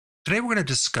Today we're going to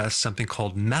discuss something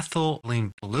called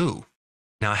methylene blue.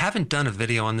 Now, I haven't done a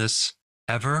video on this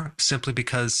ever simply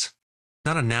because it's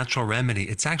not a natural remedy.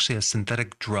 It's actually a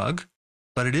synthetic drug,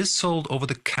 but it is sold over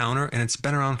the counter and it's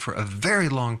been around for a very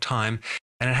long time,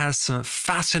 and it has some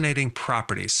fascinating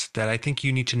properties that I think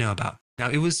you need to know about. Now,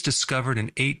 it was discovered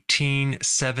in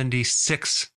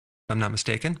 1876, if I'm not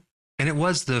mistaken, and it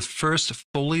was the first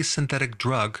fully synthetic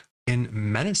drug in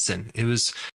medicine. It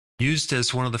was used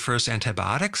as one of the first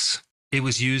antibiotics. It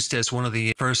was used as one of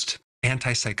the first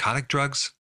antipsychotic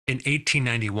drugs. In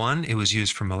 1891, it was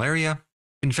used for malaria.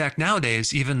 In fact,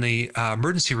 nowadays, even the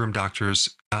emergency room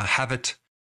doctors have it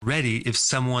ready if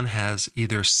someone has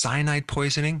either cyanide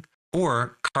poisoning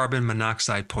or carbon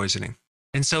monoxide poisoning.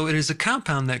 And so it is a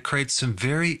compound that creates some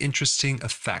very interesting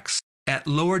effects. At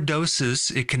lower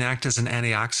doses, it can act as an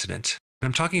antioxidant. And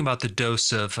I'm talking about the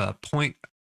dose of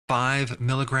 0.5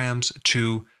 milligrams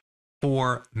to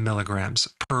 4 milligrams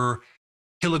per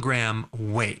kilogram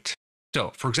weight.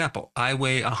 So, for example, I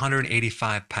weigh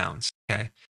 185 pounds, okay?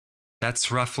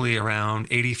 That's roughly around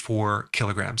 84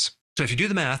 kilograms. So if you do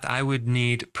the math, I would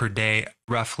need per day,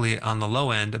 roughly on the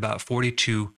low end, about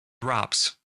 42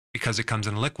 drops because it comes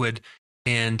in a liquid.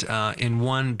 And in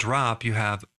one drop, you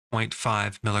have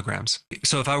 0.5 milligrams.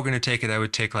 So if I were going to take it, I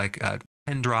would take like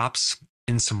 10 drops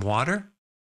in some water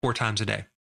 4 times a day.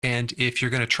 And if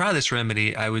you're going to try this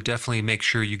remedy, I would definitely make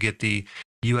sure you get the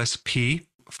USP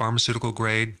pharmaceutical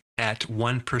grade at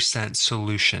 1%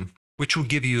 solution, which will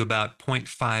give you about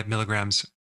 0.5 milligrams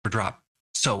per drop.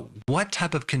 So what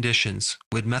type of conditions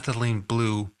would methylene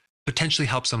blue potentially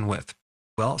help someone with?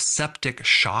 Well, septic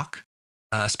shock,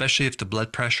 especially if the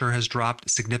blood pressure has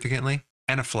dropped significantly.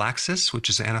 Anaphylaxis, which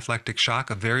is anaphylactic shock,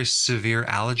 a very severe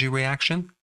allergy reaction.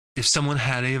 If someone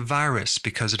had a virus,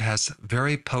 because it has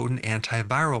very potent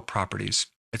antiviral properties.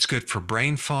 It's good for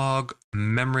brain fog,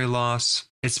 memory loss.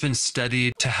 It's been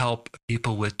studied to help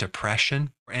people with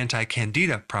depression,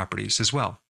 anti-candida properties as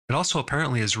well. It also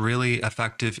apparently is really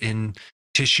effective in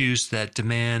tissues that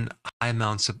demand high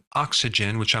amounts of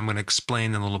oxygen, which I'm going to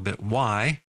explain in a little bit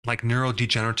why, like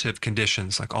neurodegenerative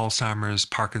conditions like Alzheimer's,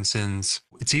 Parkinson's.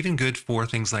 It's even good for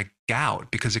things like gout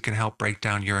because it can help break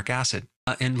down uric acid.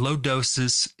 In low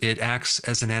doses, it acts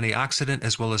as an antioxidant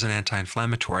as well as an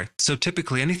anti-inflammatory. So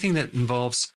typically anything that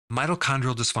involves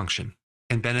mitochondrial dysfunction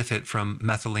can benefit from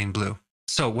methylene blue.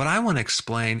 So what I want to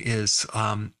explain is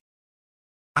how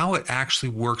it actually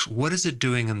works. What is it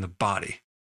doing in the body?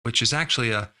 Which is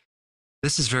actually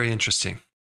this is very interesting.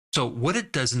 So what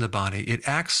it does in the body, it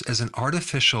acts as an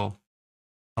artificial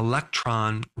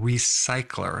electron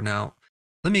recycler. Now,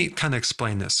 let me kind of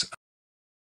explain this.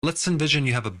 Let's envision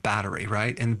you have a battery,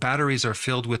 right? And batteries are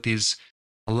filled with these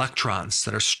electrons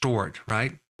that are stored,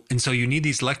 right? And so you need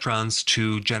these electrons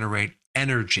to generate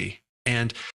energy.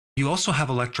 And you also have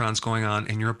electrons going on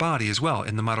in your body as well,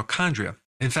 in the mitochondria.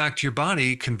 In fact, your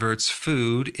body converts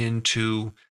food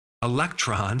into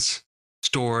electrons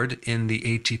stored in the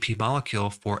ATP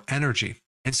molecule for energy.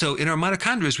 And so in our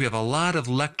mitochondria, we have a lot of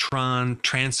electron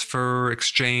transfer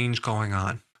exchange going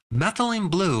on. Methylene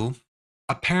blue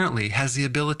apparently has the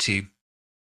ability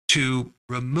to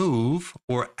remove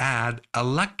or add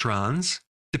electrons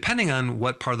depending on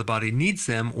what part of the body needs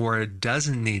them or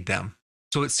doesn't need them.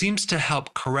 So it seems to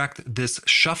help correct this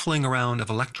shuffling around of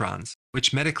electrons,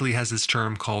 which medically has this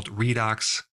term called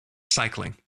redox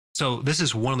cycling. So this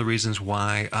is one of the reasons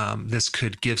why this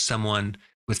could give someone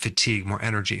with fatigue more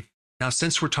energy. Now,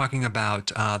 since we're talking about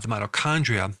the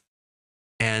mitochondria,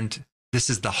 and this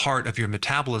is the heart of your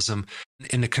metabolism,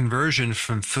 in the conversion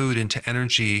from food into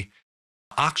energy,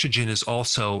 oxygen is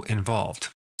also involved.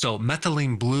 So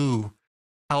methylene blue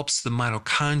helps the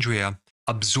mitochondria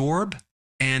absorb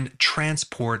and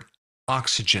transport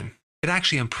oxygen. It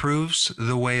actually improves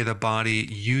the way the body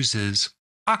uses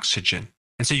oxygen.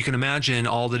 And so you can imagine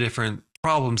all the different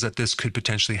problems that this could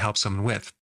potentially help someone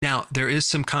with. Now, there is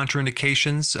some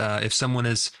contraindications. If someone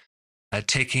is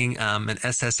taking an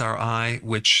SSRI,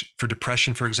 which for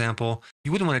depression, for example,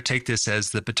 you wouldn't want to take this as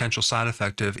the potential side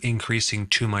effect of increasing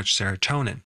too much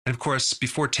serotonin. And of course,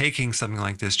 before taking something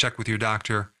like this, check with your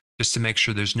doctor just to make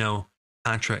sure there's no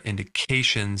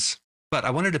contraindications. But I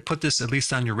wanted to put this at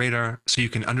least on your radar so you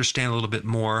can understand a little bit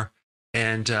more,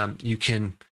 and you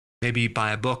can maybe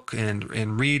buy a book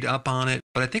and read up on it.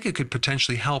 But I think it could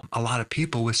potentially help a lot of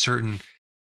people with certain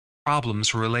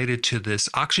problems related to this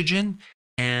oxygen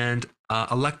and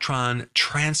electron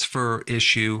transfer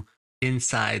issue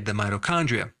inside the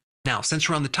mitochondria. Now, since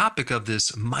we're on the topic of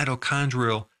this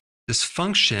mitochondrial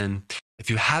dysfunction, if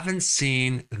you haven't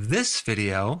seen this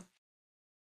video,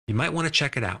 you might want to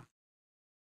check it out.